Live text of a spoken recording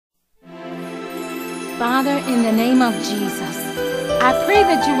Father, in the name of Jesus, I pray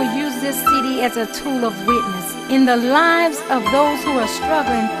that you will use this city as a tool of witness in the lives of those who are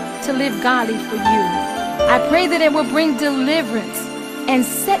struggling to live godly for you. I pray that it will bring deliverance and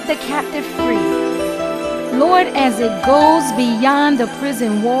set the captive free. Lord, as it goes beyond the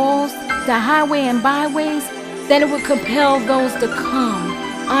prison walls, the highway and byways, that it will compel those to come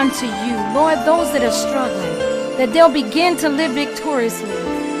unto you. Lord, those that are struggling, that they'll begin to live victoriously.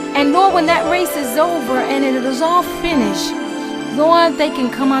 And Lord, when that race is over and it is all finished, Lord, they can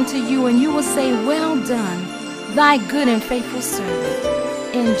come unto you and you will say, well done, thy good and faithful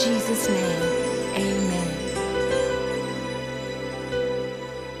servant. In Jesus' name, amen.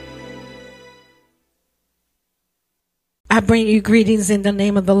 I bring you greetings in the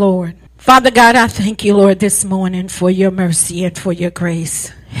name of the Lord. Father God, I thank you, Lord, this morning for your mercy and for your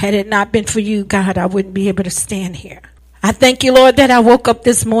grace. Had it not been for you, God, I wouldn't be able to stand here. I thank you, Lord, that I woke up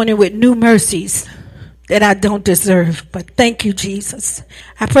this morning with new mercies that I don't deserve. But thank you, Jesus.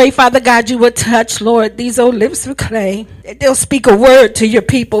 I pray, Father God, you would touch, Lord, these old lips of clay, that they'll speak a word to your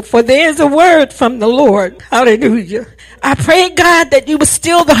people, for there is a word from the Lord. Hallelujah. I pray, God, that you would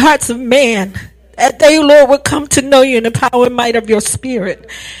still the hearts of man, that they, Lord, would come to know you in the power and might of your spirit.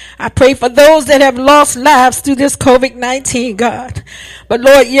 I pray for those that have lost lives through this COVID-19, God. But,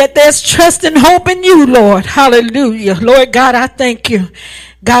 Lord, yet there's trust and hope in you, Lord. Hallelujah. Lord God, I thank you.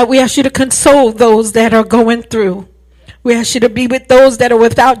 God, we ask you to console those that are going through. We ask you to be with those that are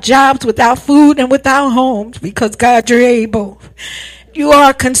without jobs, without food, and without homes, because, God, you're able. You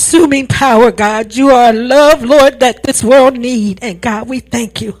are consuming power, God. You are love, Lord, that this world needs. And, God, we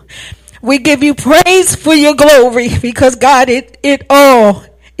thank you. We give you praise for your glory, because, God, it all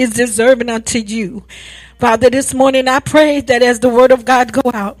is deserving unto you. Father, this morning I pray that as the word of God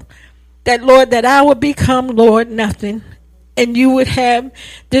go out, that, Lord, that I would become, Lord, nothing. And you would have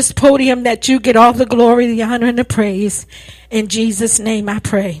this podium that you get all the glory, the honor, and the praise. In Jesus' name I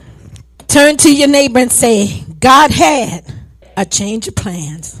pray. Turn to your neighbor and say, God had a change of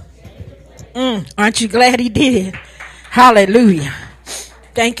plans. Aren't you glad he did? Hallelujah.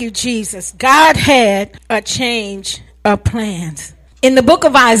 Thank you, Jesus. God had a change of plans. In the book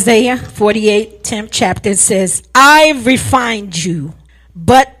of Isaiah, 48, 10th chapter, it says, I've refined you,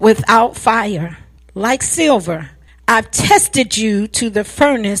 but without fire, like silver. I've tested you to the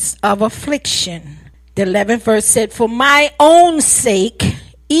furnace of affliction. The 11th verse said, for my own sake,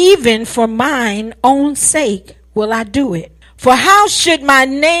 even for mine own sake, will I do it. For how should my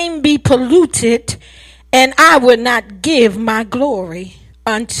name be polluted, and I would not give my glory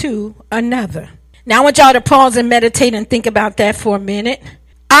unto another? Now I want y'all to pause and meditate and think about that for a minute.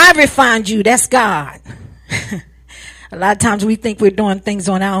 I refined you. That's God. A lot of times we think we're doing things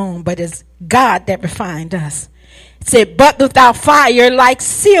on our own, but it's God that refined us. It said, but without fire, like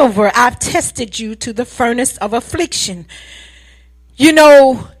silver, I've tested you to the furnace of affliction. You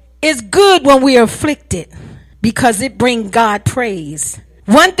know, it's good when we are afflicted because it brings God praise.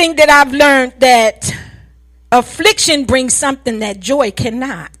 One thing that I've learned, that affliction brings something that joy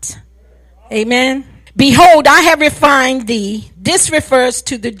cannot. Amen. Behold, I have refined thee. This refers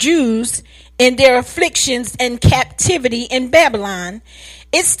to the Jews in their afflictions and captivity in Babylon.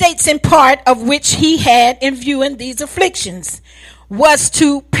 It states in part of which he had in view in these afflictions was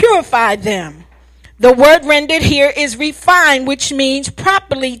to purify them. The word rendered here is refine, which means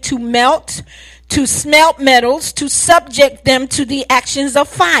properly to melt, to smelt metals, to subject them to the actions of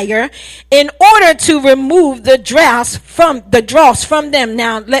fire in order to remove the dross from them.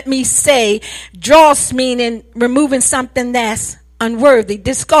 Now, let me say, dross meaning removing something that's unworthy,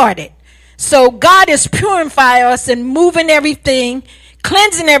 discarded. So God is purifying us and moving everything,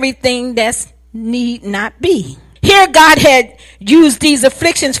 cleansing everything that's need not be. Here God had used these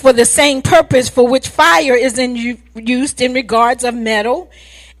afflictions for the same purpose for which fire is used in regards of metal,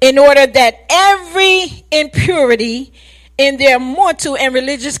 in order that every impurity in their mortal and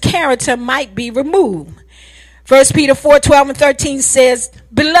religious character might be removed. 1 Peter 4:12-13 says,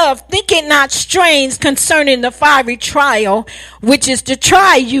 Beloved, think it not strange concerning the fiery trial, which is to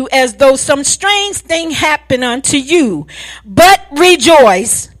try you as though some strange thing happened unto you. But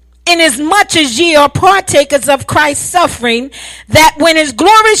rejoice, inasmuch as ye are partakers of Christ's suffering, that when his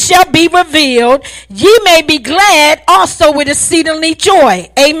glory shall be revealed, ye may be glad also with exceedingly joy.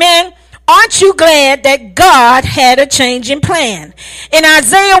 Amen. Aren't you glad that God had a changing plan? In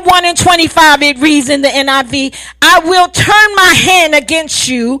Isaiah 1:25, it reads in the NIV, I will turn my hand against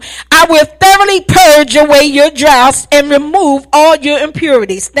you. I will thoroughly purge away your dross and remove all your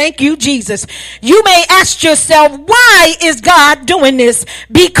impurities. Thank you, Jesus. You may ask yourself, why is God doing this?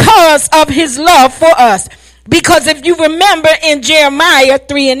 Because of his love for us. Because if you remember in Jeremiah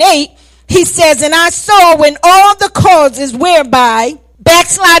 3:8, He says, and I saw when all the causes whereby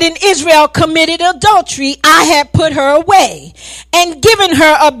backsliding Israel committed adultery, I had put her away and given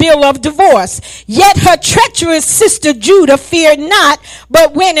her a bill of divorce. Yet her treacherous sister Judah feared not,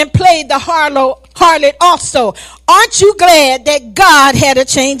 but went and played the harlot also. Aren't you glad that God had a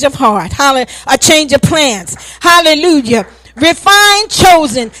change of heart? A change of plans. Hallelujah. Refined,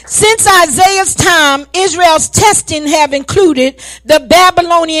 chosen. Since Isaiah's time, Israel's testing have included the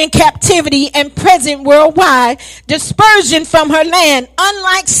Babylonian captivity and present worldwide dispersion from her land.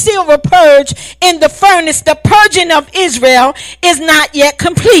 Unlike silver purged in the furnace, the purging of Israel is not yet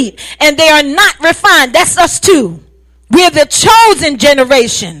complete, and they are not refined. That's us too. We're the chosen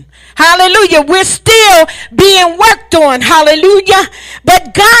generation. Hallelujah. We're still being worked on. Hallelujah.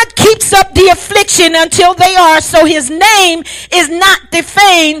 But God keeps up the affliction until they are, so his name is not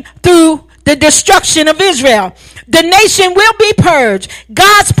defamed through the destruction of Israel. The nation will be purged.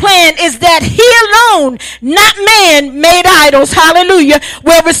 God's plan is that he alone, not man made idols, hallelujah,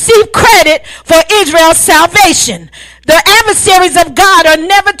 will receive credit for Israel's salvation. The adversaries of God are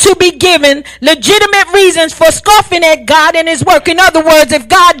never to be given legitimate reasons for scoffing at God and his work. In other words, if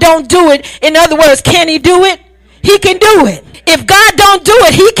God don't do it, in other words, can he do it? He can do it. If God don't do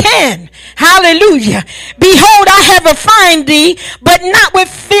it, he can. Hallelujah. Behold, I have refined thee, but not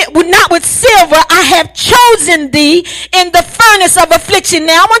with silver. I have chosen thee in the furnace of affliction.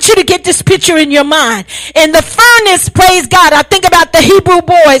 Now, I want you to get this picture in your mind. In the furnace, praise God, I think about the Hebrew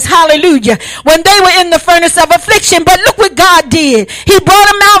boys, hallelujah, when they were in the furnace of affliction. But look what God did. He brought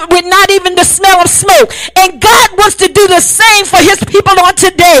them out with not even the smell of smoke. And God wants to do the same for his people on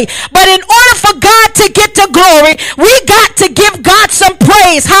today. But in order for God to get to glory, we got to give God some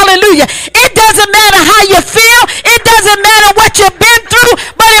praise. Hallelujah. It doesn't matter how you feel. It doesn't matter what you've been through.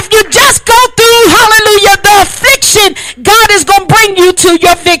 But if you just go through, hallelujah, the affliction, God is going to bring you to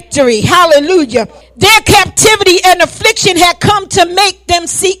your victory. Hallelujah. Their captivity and affliction had come to make them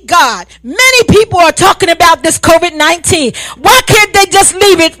seek God. Many people are talking about this COVID-19. Why can't they just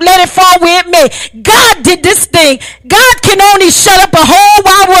leave it, let it fall where it may? God did this thing. God can only shut up a whole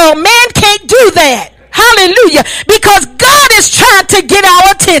wide world. Man can't do that. Hallelujah. Because God is trying to get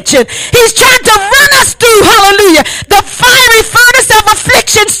our attention. He's trying to run us through, hallelujah, the fiery furnace of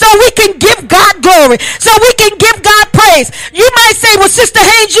affliction so we can give God glory, so we can give God praise. You might say, well, Sister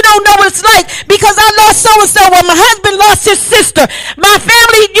Haynes, you don't know what it's like because I lost so-and-so. Well, my husband lost his sister. My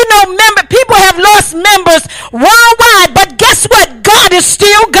family, people have lost members worldwide. But guess what? God is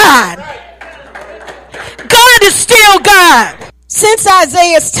still God. God is still God. Since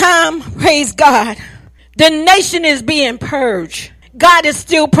Isaiah's time, praise God, the nation is being purged. God is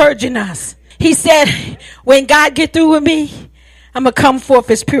still purging us. He said, when God get through with me, I'm going to come forth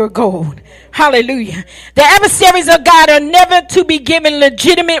as pure gold. Hallelujah. The adversaries of God are never to be given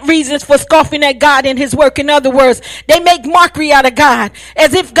legitimate reasons for scoffing at God and his work. In other words, they make mockery out of God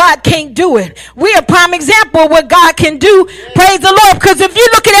as if God can't do it. We're a prime example of what God can do. Praise the Lord. Because if you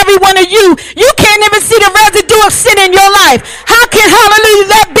look at every one of you, you can't even see the residue of sin in your life. How can,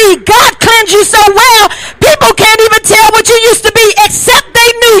 hallelujah, that be? God cleansed you so well, people can't even tell what you used to be except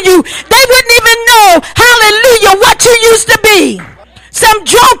they knew you. They wouldn't even know, hallelujah, what you used to be. Some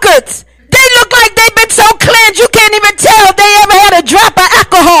drunkards, they look like they've been so cleansed you can't even tell they ever had a drop of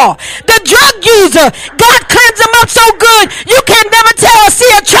alcohol. The drug user, God cleansed them up so good you can never tell or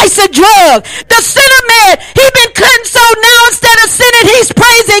see a trace of drug. The sinner man, he been cleansed so now instead of sinning, he's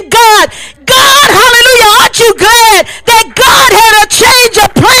praising God. God, hallelujah, aren't you glad that God had a change of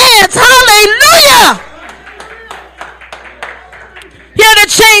plans? Hallelujah. He had a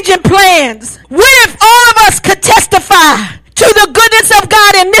change in plans. What if all of us could testify to the goodness of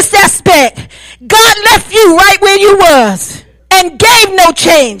God in this aspect? God left you right where you was and gave no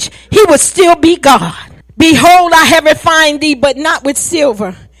change. He would still be God. Behold, I have refined thee, but not with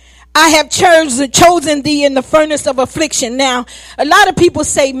silver. I have chosen thee in the furnace of affliction. Now, a lot of people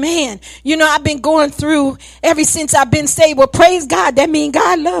say, man, I've been going through ever since I've been saved. Well, praise God. That means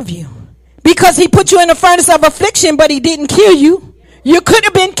God love you because he put you in the furnace of affliction, but he didn't kill you. You could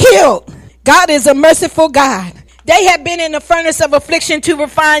have been killed. God is a merciful God. They had been in the furnace of affliction to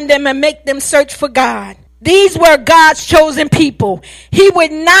refine them and make them search for God. These were God's chosen people. He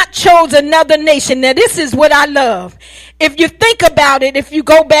would not choose another nation. Now, this is what I love. If you think about it, if you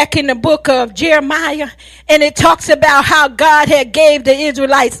go back in the book of Jeremiah, and it talks about how God had gave the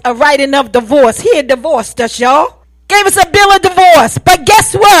Israelites a writing of divorce. He had divorced us, y'all. Gave us a bill of divorce. But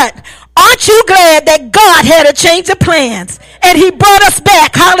guess what? Aren't you glad that God had a change of plans and he brought us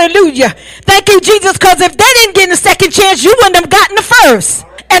back? Hallelujah. Thank you, Jesus, because if they didn't get a second chance, you wouldn't have gotten the first.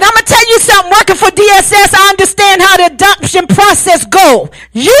 And I'm going to tell you something, working for DSS, I understand how the adoption process go.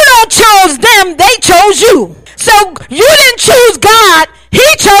 You don't chose them, they chose you. So you didn't choose God, he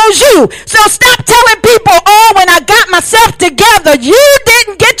chose you. So stop telling people, oh, when I got myself together. You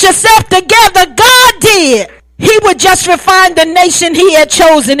didn't get yourself together, God did. He would just refine the nation he had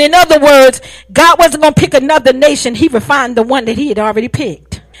chosen. In other words, God wasn't going to pick another nation. He refined the one that he had already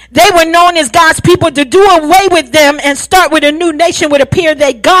picked. They were known as God's people. To do away with them and start with a new nation would appear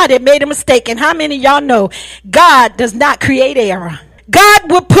that God had made a mistake. And how many of y'all know God does not create error?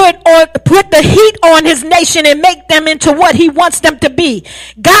 God would put the heat on his nation and make them into what he wants them to be.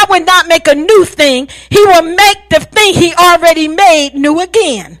 God would not make a new thing. He will make the thing he already made new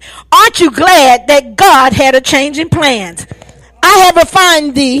again. Aren't you glad that God had a change in plans? I have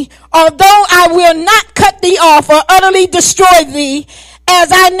refined thee, although I will not cut thee off or utterly destroy thee, as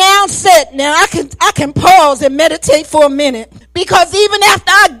I now said. Now I can pause and meditate for a minute, because even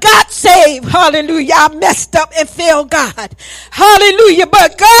after I got saved, hallelujah, I messed up and failed God. Hallelujah.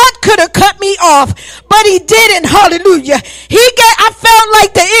 But God could have cut me off, but he didn't. Hallelujah. I felt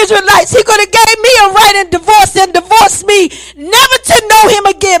like the Israelites. He could have gave me a right and divorced me, never to know him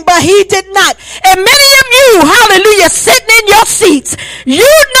again, but he did not. And many of you, hallelujah, sitting in your seats, you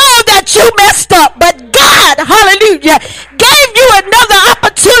know that you messed up, but God, hallelujah, gave you another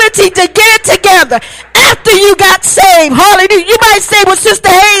opportunity to get it together after you got saved. Hallelujah. You might say, well, Sister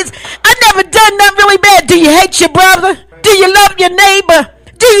Hayes, I never done nothing really bad. Do you hate your brother? Do you love your neighbor?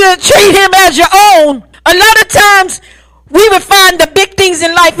 Do you treat him as your own? A lot of times we would find the big things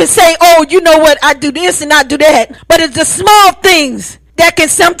in life and say, oh, you know what, I do this and I do that. But it's the small things that can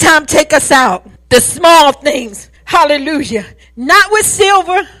sometimes take us out. The small things. Hallelujah. Not with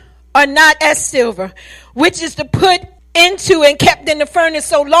silver or not as silver, which is to put into and kept in the furnace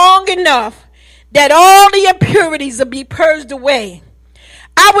so long enough that all the impurities will be purged away.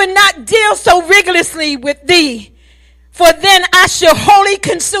 I will not deal so rigorously with thee, for then I shall wholly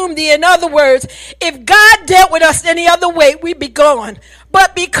consume thee. In other words, if God dealt with us any other way, we'd be gone.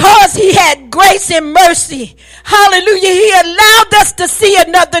 But because he had grace and mercy, hallelujah, he allowed us to see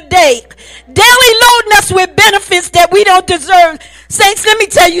another day, daily loading us with benefits that we don't deserve. Saints, let me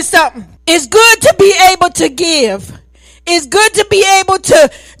tell you something. It's good to be able to give. It's good to be able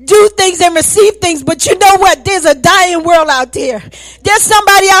to do things and receive things, but you know what? There's a dying world out there. There's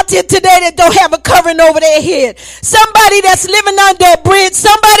somebody out there today that don't have a covering over their head. Somebody that's living under a bridge.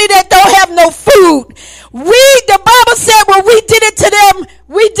 Somebody that don't have no food. The Bible said when we did it to them,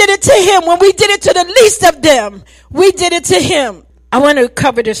 we did it to him. When we did it to the least of them, we did it to him. I want to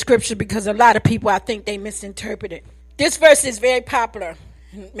cover the scripture because a lot of people, I think they misinterpret it. This verse is very popular.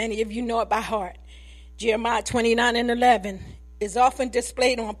 Many of you know it by heart. Jeremiah 29:11 is often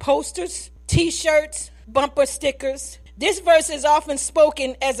displayed on posters, t-shirts, bumper stickers. This verse is often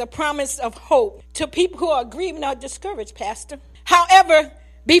spoken as a promise of hope to people who are grieving or discouraged, Pastor. However,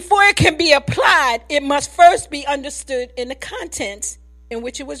 before it can be applied, it must first be understood in the contents in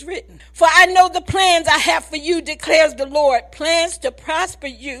which it was written. For I know the plans I have for you, declares the Lord, plans to prosper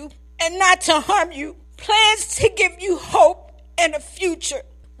you and not to harm you, plans to give you hope and a future.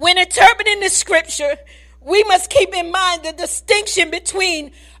 When interpreting the scripture, we must keep in mind the distinction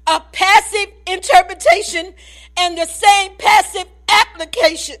between a passive interpretation and the same passive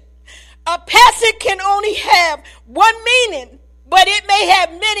application. A passive can only have one meaning, but it may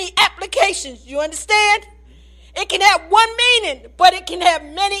have many applications. You understand? It can have one meaning, but it can have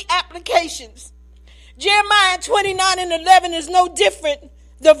many applications. Jeremiah 29:11 is no different.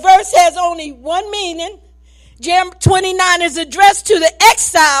 The verse has only one meaning. Jeremiah 29 is addressed to the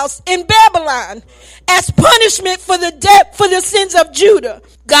exiles in Babylon as punishment for the sins of Judah.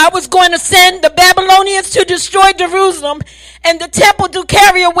 God was going to send the Babylonians to destroy Jerusalem and the temple to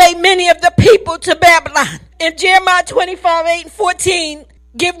carry away many of the people to Babylon. In Jeremiah 25:8-14,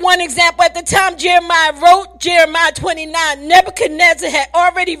 give one example. At the time Jeremiah wrote Jeremiah 29, Nebuchadnezzar had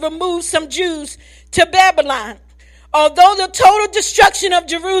already removed some Jews to Babylon. Although the total destruction of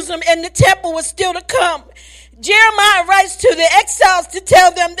Jerusalem and the temple was still to come, Jeremiah writes to the exiles to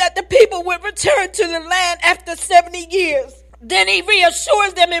tell them that the people would return to the land after 70 years. Then he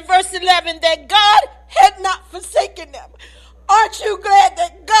reassures them in verse 11 that God had not forsaken them. Aren't you glad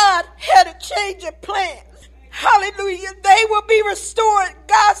that God had a change of plans? Hallelujah. They will be restored.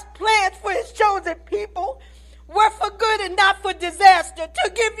 God's plans for his chosen people were for good and not for disaster,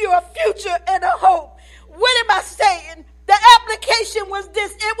 to give you a future and a hope. What am I saying? The application was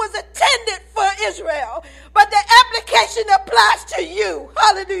this. It was intended for Israel, but the application applies to you.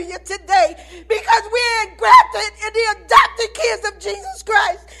 Hallelujah. Today, because we're engrafted in the adopted kids of Jesus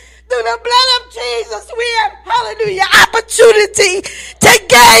Christ. Through the blood of Jesus, we have, hallelujah, opportunity to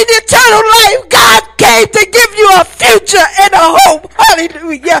gain eternal life. God came to give you a future and a hope.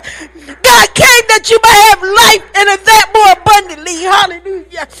 Hallelujah. God came that you might have life and that more abundantly.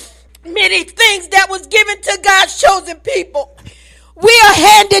 Hallelujah. Many things that was given to God's chosen people, we are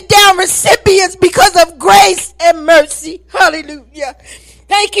handed down recipients because of grace and mercy. Hallelujah.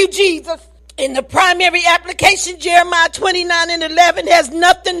 Thank you, Jesus. In the primary application, Jeremiah 29:11 has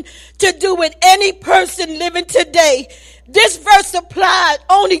nothing to do with any person living today. This verse applied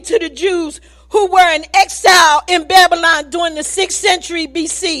only to the Jews who were in exile in Babylon during the 6th century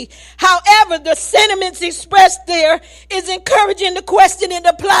BC. However, the sentiments expressed there is encouraging the question. It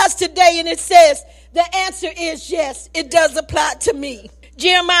applies today, and it says, the answer is yes, it does apply to me.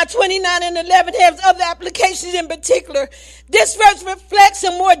 Jeremiah 29:11 has other applications in particular. This verse reflects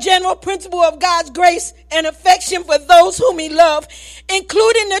a more general principle of God's grace and affection for those whom he loves,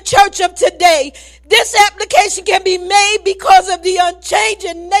 including the church of today. This application can be made because of the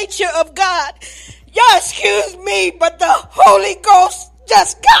unchanging nature of God. Y'all excuse me, but the Holy Ghost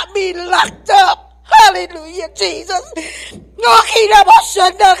just got me locked up. Hallelujah, Jesus.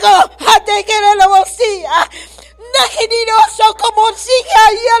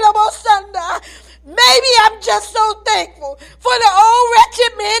 Maybe I'm just so thankful for the old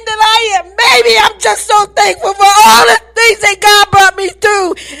wretched man that I am. Maybe I'm just so thankful for all the things that God brought me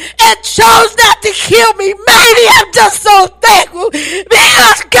through and chose not to kill me. Maybe I'm just so thankful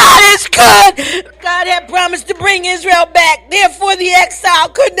because God is good. God had promised to bring Israel back. Therefore, the exile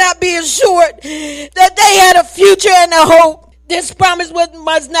could not be assured that they had a future and a hope. This promise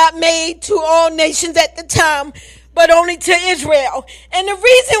was not made to all nations at the time, but only to Israel. And the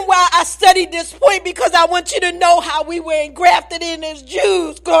reason why I studied this point, because I want you to know how we were engrafted in as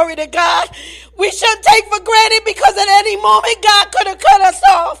Jews. Glory to God. We shouldn't take for granted, because at any moment God could have cut us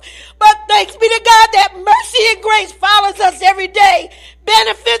off. But thanks be to God that mercy and grace follows us every day.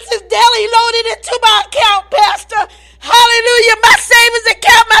 Benefits is daily loaded into my account, Pastor. Hallelujah. My savings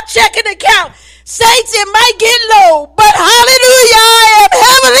account, my checking account. Saints, it might get low, but hallelujah, I am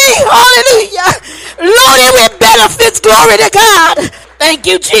heavily, hallelujah, loaded with benefits. Glory to God. Thank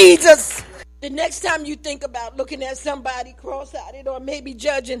you, Jesus. The next time you think about looking at somebody cross-eyed or maybe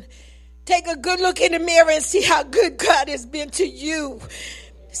judging, take a good look in the mirror and see how good God has been to you.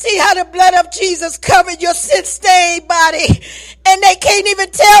 See how the blood of Jesus covered your sin-stained body. And they can't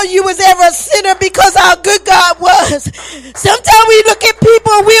even tell you was ever a sinner because how good God was. Sometimes we look at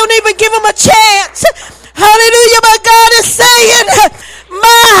people and we don't even give them a chance. Hallelujah. But God is saying,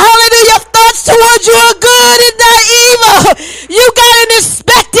 my hallelujah thoughts towards you are good and not evil. You got an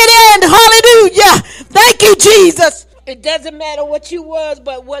expected end. Hallelujah. Thank you, Jesus. It doesn't matter what you was,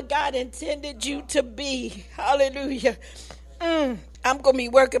 but what God intended you to be. Hallelujah. I'm going to be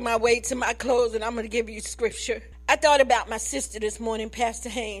working my way to my close, and I'm going to give you scripture. I thought about my sister this morning, Pastor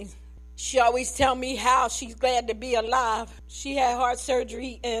Haynes. She always tell me how she's glad to be alive. She had heart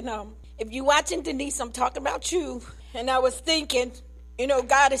surgery, and if you're watching, Denise, I'm talking about you. And I was thinking, you know,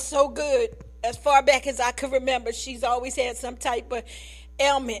 God is so good. As far back as I could remember, she's always had some type of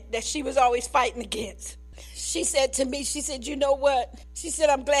ailment that she was always fighting against. She said to me, she said, you know what? She said,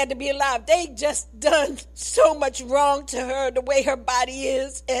 I'm glad to be alive. They just done so much wrong to her, the way her body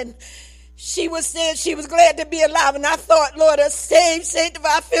is. And she was saying she was glad to be alive. And I thought, Lord, a saved,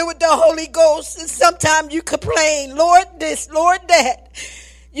 sanctified, filled with the Holy Ghost. And sometimes you complain, Lord this, Lord that.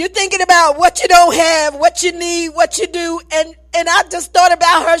 You're thinking about what you don't have, what you need, what you do. And I just thought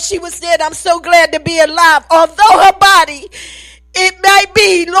about her. She was saying, I'm so glad to be alive. Although her body, it might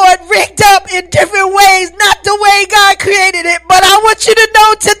be, Lord, rigged up in different ways, not the way God created it. But I want you to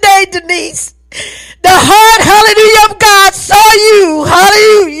know today, Denise, the heart, hallelujah, of God saw you,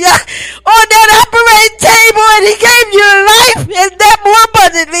 hallelujah, on that operating table, and he gave you life and that more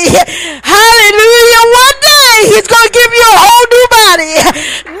abundantly. Hallelujah. One day he's going to give you a whole new body.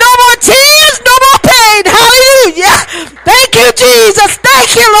 No more tears, no more pain. Hallelujah. Thank you, Jesus.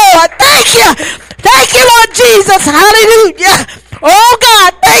 Thank you, Lord. Thank you. Thank you, Lord Jesus. Hallelujah. Oh,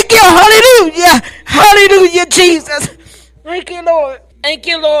 God. Thank you. Hallelujah. Hallelujah, Jesus. Thank you, Lord. Thank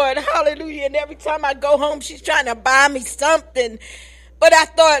you, Lord. Hallelujah. And every time I go home, she's trying to buy me something. But I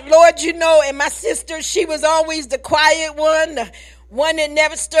thought, Lord, you know, and my sister, she was always the quiet one, the one that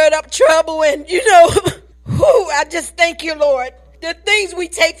never stirred up trouble. And, you know, I just thank you, Lord. The things we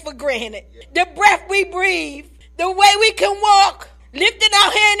take for granted, the breath we breathe, the way we can walk, lifting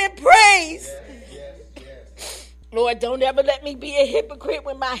our hand in praise. Yes. Lord, don't ever let me be a hypocrite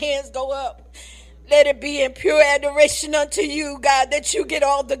when my hands go up. Let it be in pure adoration unto you, God, that you get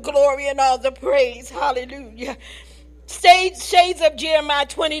all the glory and all the praise. Hallelujah. Shades of Jeremiah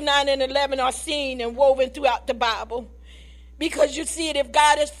 29 and 11 are seen and woven throughout the Bible. Because you see it, if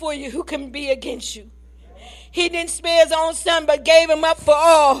God is for you, who can be against you? He didn't spare his own son, but gave him up for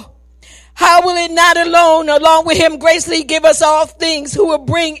all. How will it not along with him graciously give us all things, who will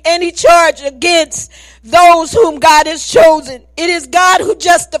bring any charge against those whom God has chosen? It is God who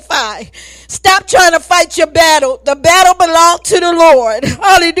justifies. Stop trying to fight your battle. The battle belongs to the Lord.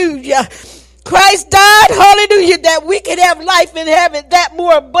 Hallelujah. Christ died, hallelujah, that we could have life in heaven, that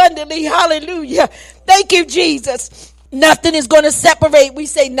more abundantly. Hallelujah. Thank you, Jesus. Nothing is going to separate. We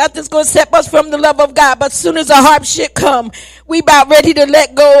say nothing's going to separate us from the love of God. But as soon as a hardship come, we about ready to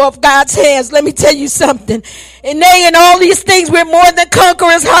let go of God's hands. Let me tell you something. And in all these things, we're more than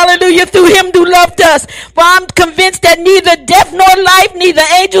conquerors. Hallelujah. Through him who loved us. For I'm convinced that neither death nor life, neither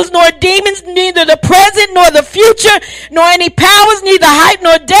angels nor demons, neither the present nor the future, nor any powers, neither height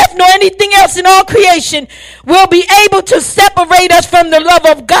nor depth, nor anything else in all creation will be able to separate us from the love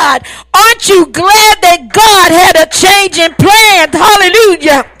of God. Aren't you glad that God had a change in plan?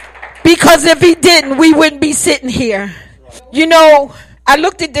 Hallelujah. Because if he didn't, we wouldn't be sitting here. You know, I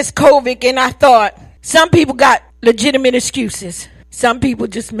looked at this COVID and I thought, some people got legitimate excuses. Some people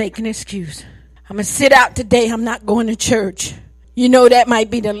just make an excuse. I'm going to sit out today. I'm not going to church. You know, that might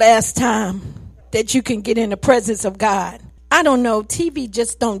be the last time that you can get in the presence of God. I don't know. TV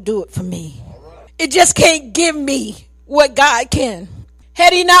just don't do it for me. It just can't give me what God can.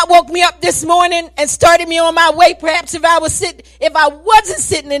 Had he not woke me up this morning and started me on my way, perhaps if I wasn't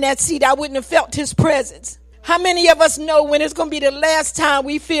sitting in that seat, I wouldn't have felt his presence. How many of us know when it's going to be the last time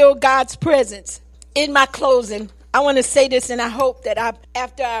we feel God's presence? In my closing, I want to say this, and I hope that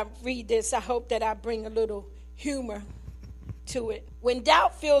after I read this, I hope that I bring a little humor to it. When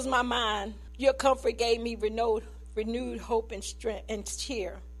doubt fills my mind, your comfort gave me renewed hope and strength and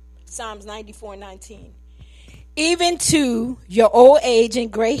cheer. Psalms 94:19. Even to your old age and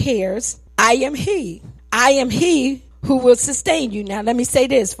gray hairs, I am he. I am he who will sustain you. Now, let me say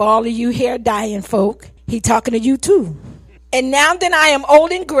this for all of you hair dying folk. He talking to you too. And now that I am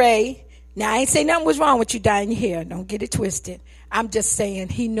old and gray, now I ain't saying nothing was wrong with you dyeing your hair. Don't get it twisted. I'm just saying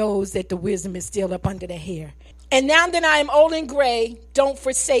he knows that the wisdom is still up under the hair. And now that I am old and gray, don't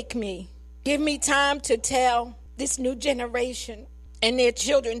forsake me. Give me time to tell this new generation and their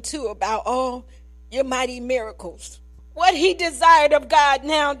children too about all your mighty miracles. What he desired of God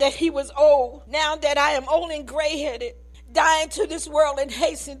now that he was old, now that I am old and gray-headed, dying to this world and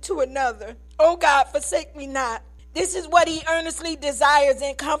hasten to another. Oh God, forsake me not. This is what he earnestly desires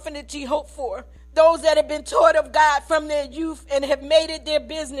and confidently hope for. Those that have been taught of God from their youth and have made it their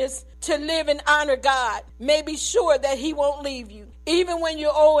business to live and honor God may be sure that he won't leave you. Even when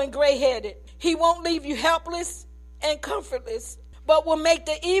you're old and gray-headed, he won't leave you helpless and comfortless, but will make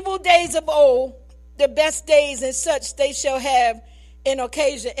the evil days of old the best days, and such they shall have an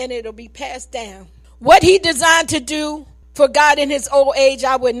occasion, and it'll be passed down. What he designed to do for God in his old age,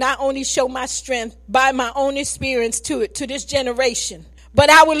 I would not only show my strength by my own experience to this generation,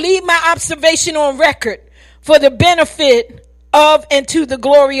 but I will leave my observation on record for the benefit of and to the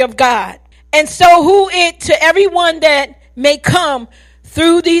glory of God. And so who it to everyone that may come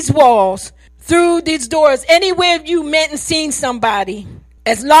through these walls, through these doors, anywhere you met and seen somebody,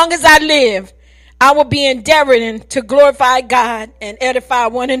 as long as I live, I will be endeavoring to glorify God and edify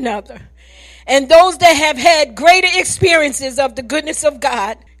one another. And those that have had greater experiences of the goodness of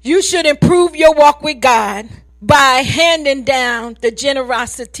God, you should improve your walk with God by handing down the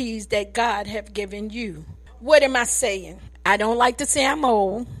generosities that God have given you. What am I saying? I don't like to say I'm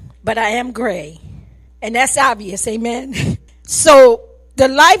old, but I am gray. And that's obvious, amen? So the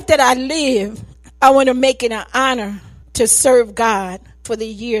life that I live, I want to make it an honor to serve God for the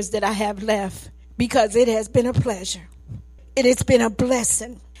years that I have left. Because it has been a pleasure. It has been a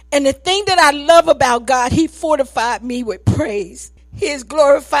blessing. And the thing that I love about God, he fortified me with praise. He has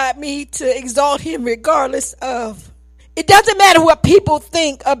glorified me to exalt him regardless of. It doesn't matter what people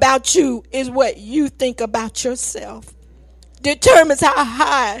think about you, is what you think about yourself. Determines how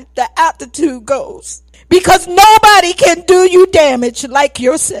high the altitude goes. Because nobody can do you damage like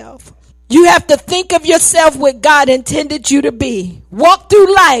yourself. You have to think of yourself what God intended you to be. Walk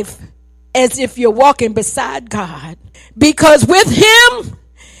through life as if you're walking beside God. Because with him,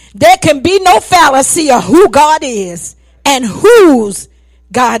 there can be no fallacy of who God is and whose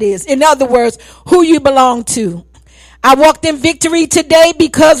God is. In other words, who you belong to. I walked in victory today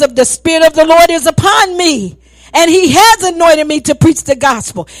because of the Spirit of the Lord is upon me. And he has anointed me to preach the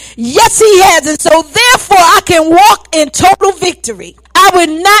gospel. Yes, he has. And so therefore I can walk in total victory. I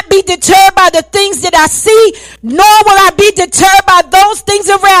will not be deterred by the things that I see, nor will I be deterred by those things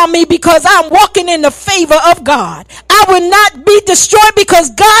around me, because I'm walking in the favor of God. I will not be destroyed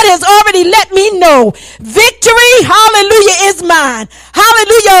because God has already let me know victory, hallelujah, is mine.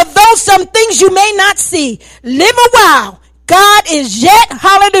 Hallelujah. Though some things you may not see, live a while. God is yet,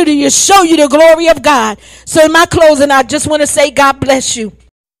 hallelujah, to show you the glory of God. So in my closing, I just want to say, God bless you.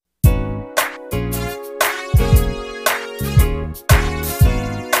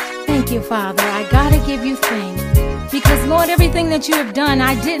 Thank you, Father. I gotta give you thanks. Because, Lord, everything that you have done,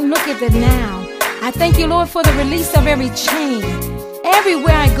 I didn't look at the now. I thank you, Lord, for the release of every chain.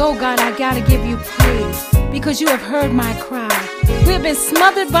 Everywhere I go, God, I gotta give you praise. Because you have heard my cry. We have been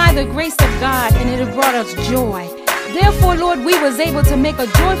smothered by the grace of God, and it has brought us joy. Therefore, Lord, we was able to make a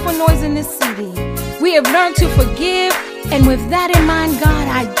joyful noise in this city. We have learned to forgive, and with that in mind, God,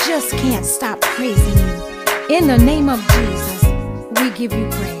 I just can't stop praising you. In the name of Jesus, we give you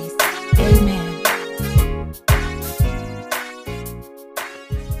praise. Amen.